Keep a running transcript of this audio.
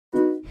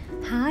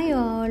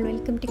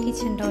Welcome to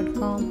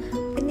Kittchendottcom.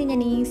 ഇന്ന് ഞാൻ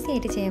easy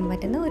ആയിട്ട് ചെയ്യാൻ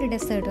പറ്റുന്ന ഒരു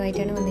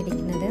ഡെസേർട്ടുമായിട്ടാണ്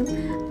വന്നിരിക്കുന്നത്.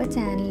 അപ്പോൾ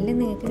ചാനലിൽ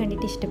നിങ്ങൾക്ക്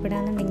കണ്ടിട്ട്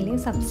ഇഷ്ടപ്പെടാന്നുണ്ടെങ്കിൽ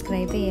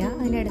സബ്സ്ക്രൈബ് ചെയ്യുക.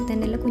 അതിൻ്റെ അടുത്ത്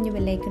തന്നെയുള്ള കുഞ്ഞു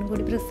ബെല്ലൈക്കൺ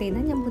കൂടി പ്രസ്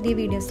ചെയ്താൽ ഞാൻ പുതിയ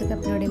വീഡിയോസൊക്കെ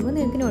അപ്ലോഡ് ചെയ്യുമ്പോൾ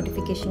നിങ്ങൾക്ക്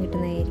നോട്ടിഫിക്കേഷൻ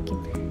കിട്ടുന്നതായിരിക്കും.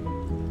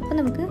 അപ്പോൾ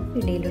നമുക്ക്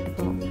വീഡിയോയിലോട്ട്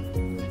പോകാം.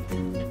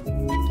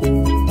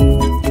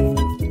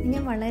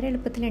 ഞാൻ വളരെ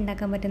എളുപ്പത്തിൽ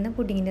ഉണ്ടാക്കാൻ പറ്റുന്ന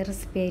പുഡിങ്ങിൻ്റെ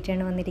റെസിപ്പി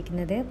ആയിട്ടാണ്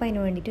വന്നിരിക്കുന്നത്. അപ്പോൾ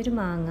അതിന് വേണ്ടിയിട്ട് ഒരു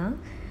മാങ്ങ,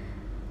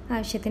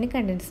 ആവശ്യത്തിന്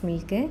contents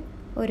milk,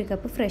 1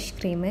 cup fresh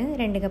cream,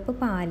 2 cup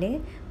പാല്,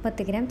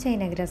 10 ഗ്രാം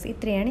ചൈന ഗ്രാസ്,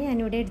 ഇത്രയാണ്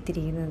ഞാനിവിടെ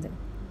എടുത്തിരിക്കുന്നത്.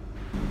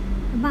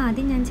 അപ്പോൾ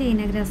ആദ്യം ഞാൻ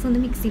ചൈന ഗ്രാസ് ഒന്ന്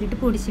മിക്സിയിലിട്ട്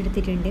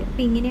പൊടിച്ചെടുത്തിട്ടുണ്ട്.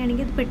 അപ്പോൾ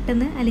ഇങ്ങനെയാണെങ്കിൽ അത്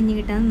പെട്ടെന്ന് അലിഞ്ഞ്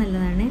കിട്ടാൻ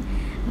നല്ലതാണ്.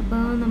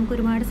 അപ്പോൾ നമുക്ക്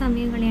ഒരുപാട്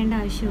സമയം കളയേണ്ട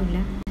ആവശ്യമില്ല.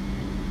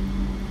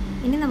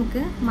 ഇനി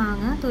നമുക്ക്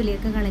മാങ്ങ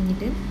തൊലിയൊക്കെ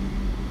കളഞ്ഞിട്ട്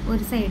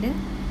ഒരു സൈഡ്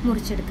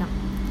മുറിച്ചെടുക്കാം.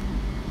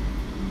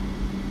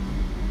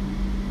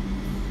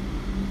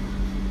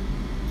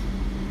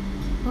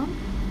 അപ്പോൾ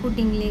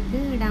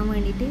പുഡിങ്ങിലേക്ക് ഇടാൻ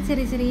വേണ്ടിയിട്ട്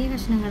ചെറിയ ചെറിയ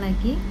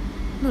കഷ്ണങ്ങളാക്കി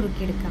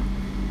നുറുക്കിയെടുക്കാം.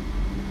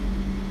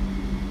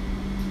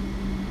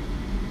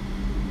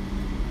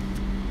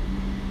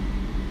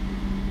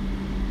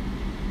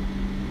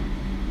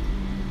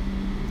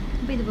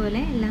 അപ്പോൾ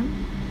ഇതുപോലെ എല്ലാം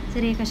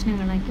ചെറിയ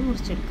കഷ്ണങ്ങളാക്കി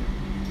മുറിച്ചെടുക്കാം.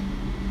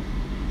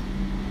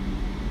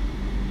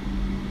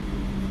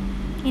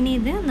 ഇനി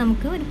ഇത്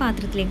നമുക്ക് ഒരു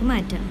പാത്രത്തിലേക്ക്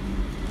മാറ്റാം.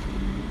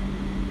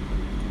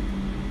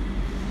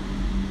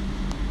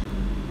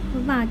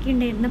 അപ്പോൾ ബാക്കി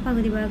ഉണ്ടായിരുന്ന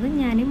പകുതി ഭാഗം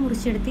ഞാൻ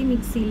മുറിച്ചെടുത്ത്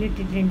മിക്സിയിൽ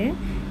ഇട്ടിട്ടുണ്ട്.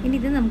 ഇനി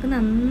ഇത് നമുക്ക്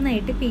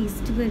നന്നായിട്ട്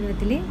പേസ്റ്റ്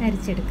പരുവത്തിൽ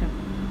അരച്ചെടുക്കാം.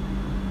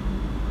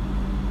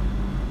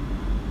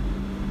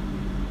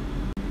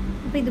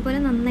 അപ്പോൾ ഇതുപോലെ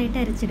നന്നായിട്ട്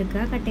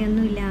അരച്ചെടുക്കുക,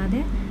 കട്ടയൊന്നും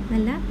ഇല്ലാതെ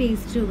നല്ല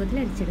പേസ്റ്റ് രൂപത്തിൽ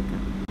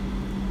അരച്ചെടുക്കാം.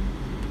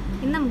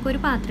 ഇനി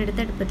നമുക്കൊരു പാത്രം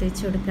എടുത്ത് അടുപ്പത്ത്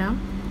വെച്ച് കൊടുക്കാം.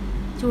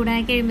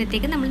 ചൂടായി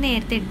കഴിയുമ്പോഴത്തേക്ക് നമ്മൾ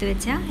നേരത്തെ എടുത്ത്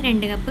വെച്ച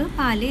 2 കപ്പ്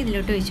പാല്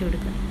ഇതിലോട്ട് ഒഴിച്ച്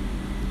കൊടുക്കുക.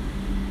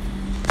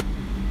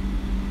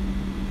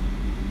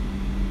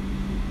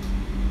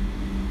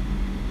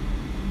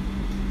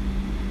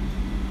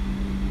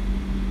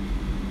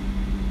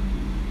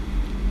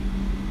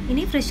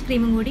 ഇനി ഫ്രഷ്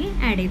ക്രീമും കൂടി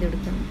ആഡ് ചെയ്ത്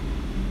കൊടുക്കാം.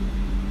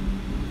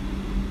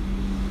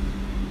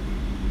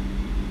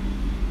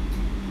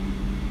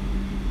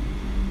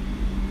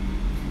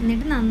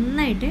 എന്നിട്ട്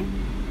നന്നായിട്ട്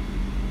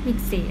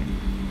മിക്സ് ചെയ്യാം.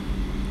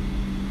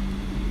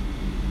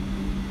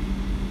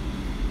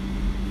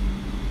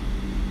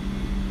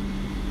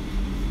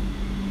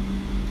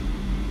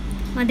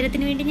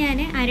 മധുരത്തിന് വേണ്ടി ഞാൻ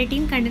 1/2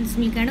 ടീം കണ്ടൻസ്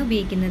മിൽക്കാണ്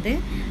ഉപയോഗിക്കുന്നത്.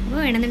 അപ്പോൾ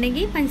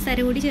വേണമെന്നുണ്ടെങ്കിൽ പഞ്ചസാര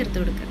കൂടി ചേർത്ത്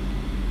കൊടുക്കാം.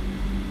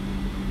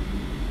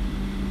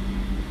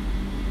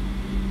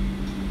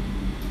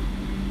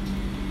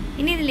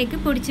 ഇനി ഇതിലേക്ക്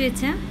പൊടിച്ചു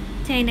വെച്ച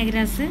ചൈന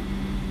ഗ്രാസ്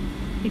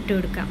ഇട്ട്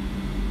കൊടുക്കാം.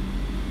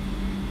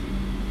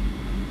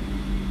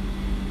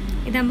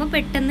 ഇതാകുമ്പോൾ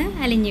പെട്ടെന്ന്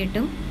അലിഞ്ഞു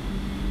കിട്ടും.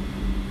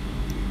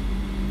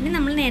 ഇനി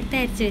നമ്മൾ നേരത്തെ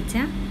അരച്ച് വെച്ച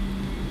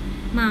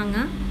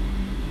മാങ്ങ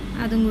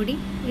അതും കൂടി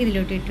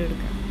ഇതിലോട്ട് ഇട്ട്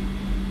കൊടുക്കാം.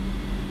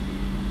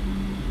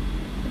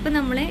 ഇപ്പോൾ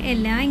നമ്മൾ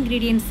എല്ലാ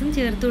ഇൻഗ്രീഡിയൻസും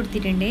ചേർത്ത്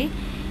കൊടുത്തിട്ടുണ്ട്.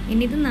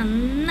 ഇനി ഇത്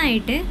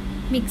നന്നായിട്ട്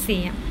മിക്സ്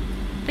ചെയ്യാം.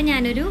 അപ്പോൾ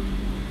ഞാനൊരു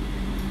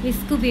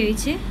വിസ്ക്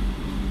ഉപയോഗിച്ച്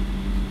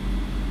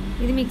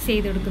ഇത് മിക്സ്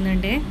ചെയ്ത്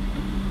കൊടുക്കുന്നുണ്ട്.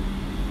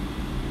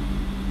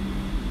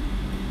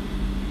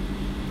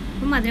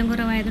 അപ്പം മധുരം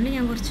കുറവായതുകൊണ്ട്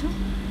ഞാൻ കുറച്ച്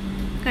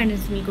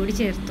കണ്ടൻസ് മിൽക്ക് കൂടി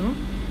ചേർത്തു.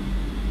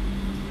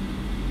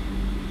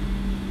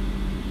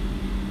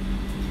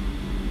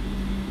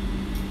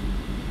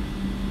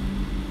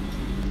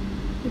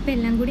 ഇപ്പം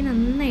എല്ലാം കൂടി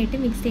നന്നായിട്ട്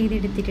മിക്സ്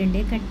ചെയ്തെടുത്തിട്ടുണ്ട്.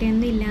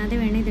 കട്ടയൊന്നും ഇല്ലാതെ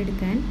വേണം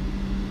ഇതെടുക്കാൻ.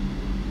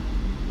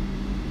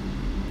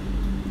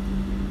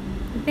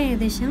 ഇപ്പം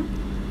ഏകദേശം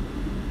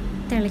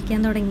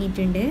തിളയ്ക്കാൻ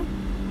തുടങ്ങിയിട്ടുണ്ട്.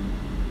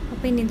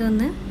 അപ്പോൾ ഇനി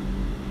ഇതൊന്ന്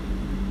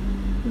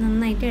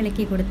നന്നായിട്ട്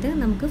ഇളക്കി കൊടുത്ത്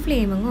നമുക്ക്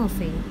ഫ്ലെയിം അങ്ങ് ഓഫ്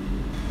ചെയ്യാം.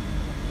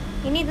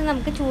 ഇനി ഇത്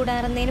നമുക്ക്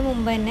ചൂടാറുന്നതിന്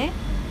മുമ്പ് തന്നെ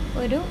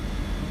ഒരു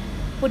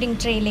പുഡിംഗ്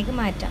ട്രേയിലേക്ക്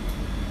മാറ്റാം.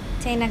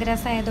 ചൈന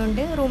ഗ്രാസ്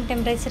ആയതുകൊണ്ട് റൂം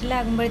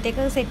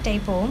ടെമ്പറേച്ചറിലാകുമ്പോഴത്തേക്ക് അത് സെറ്റായി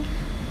പോവും.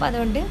 അപ്പോൾ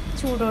അതുകൊണ്ട്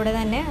ചൂടോടെ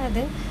തന്നെ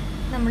അത്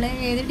നമ്മൾ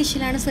ഏത്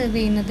ഡിഷിലാണ് സെർവ്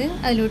ചെയ്യുന്നത്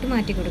അതിലോട്ട്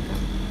മാറ്റി കൊടുക്കാം.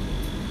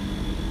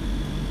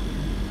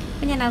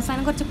 അപ്പോൾ ഞാൻ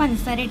അവസാനം കുറച്ച്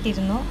പഞ്ചസാര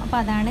ഇട്ടിരുന്നു. അപ്പോൾ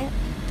അതാണ്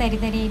തരി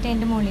തരിയായിട്ട്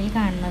അതിൻ്റെ മുകളിൽ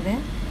കാണുന്നത്.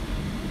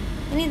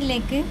 ഇനി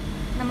ഇതിലേക്ക്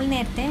നമ്മൾ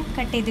നേരത്തെ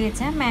കട്ട് ചെയ്ത്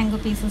വെച്ച മാംഗോ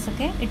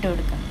പീസസൊക്കെ ഇട്ട്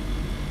കൊടുക്കാം.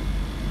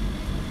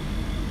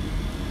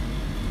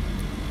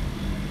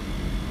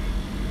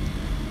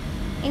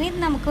 ഇനി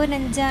നമുക്ക് ഒരു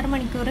 5-6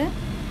 മണിക്കൂർ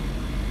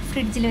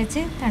ഫ്രിഡ്ജിൽ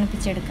വെച്ച്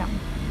തണുപ്പിച്ചെടുക്കാം.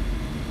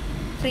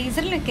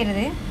 ഫ്രീസറിൽ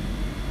വെക്കരുത്,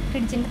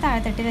 ഫ്രിഡ്ജിൻ്റെ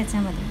താഴെത്തട്ടിൽ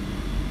വെച്ചാൽ മതി.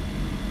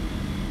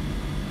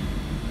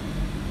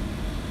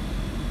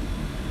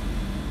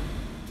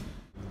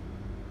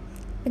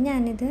 അപ്പം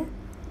ഞാനിത്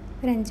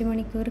ഒരു 5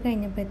 മണിക്കൂർ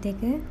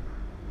കഴിഞ്ഞപ്പോഴത്തേക്ക്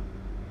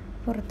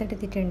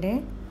പുറത്തെടുത്തിട്ടുണ്ട്.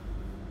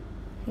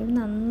 ഇത്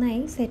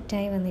നന്നായി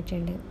സെറ്റായി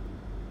വന്നിട്ടുണ്ട്.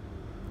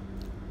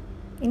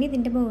 ഇനി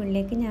ഇതിൻ്റെ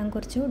മുകളിലേക്ക് ഞാൻ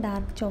കുറച്ച്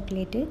ഡാർക്ക്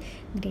ചോക്ലേറ്റ്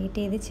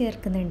ഗ്രേറ്റ് ചെയ്ത്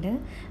ചേർക്കുന്നുണ്ട്.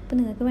 അപ്പോൾ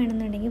നിങ്ങൾക്ക്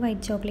വേണമെന്നുണ്ടെങ്കിൽ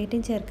വൈറ്റ്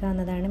ചോക്ലേറ്റും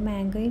ചേർക്കാവുന്നതാണ്.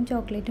 മാംഗോയും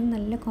ചോക്ലേറ്റും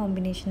നല്ല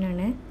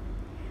കോമ്പിനേഷനാണ്.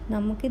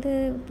 നമുക്കിത്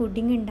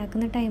പുഡിംഗ്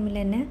ഉണ്ടാക്കുന്ന ടൈമിൽ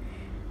തന്നെ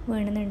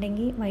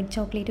വേണമെന്നുണ്ടെങ്കിൽ വൈറ്റ്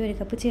ചോക്ലേറ്റ് 1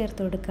 കപ്പ്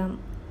ചേർത്ത് കൊടുക്കാം.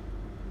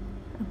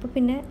 അപ്പോൾ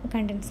പിന്നെ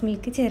കണ്ടൻസ്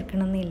മിൽക്ക്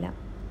ചേർക്കണമെന്നില്ല.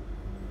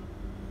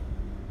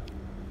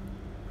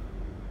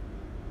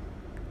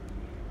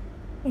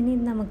 ഇനി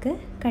നമുക്ക്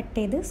കട്ട്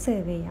ചെയ്ത്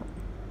സെർവ് ചെയ്യാം.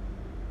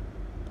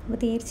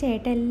 അപ്പോൾ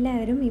തീർച്ചയായിട്ടും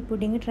എല്ലാവരും ഈ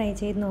പുഡിങ് ട്രൈ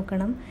ചെയ്ത്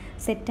നോക്കണം.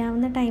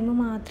 സെറ്റാവുന്ന ടൈം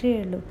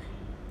മാത്രമേ ഉള്ളൂ.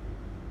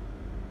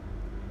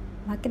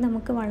 ബാക്കി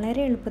നമുക്ക്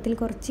വളരെ എളുപ്പത്തിൽ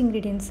കുറച്ച്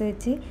ഇൻഗ്രീഡിയൻസ്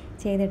വെച്ച്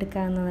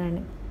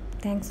ചെയ്തെടുക്കാവുന്നതാണ്.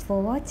 Thanks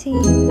for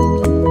watching.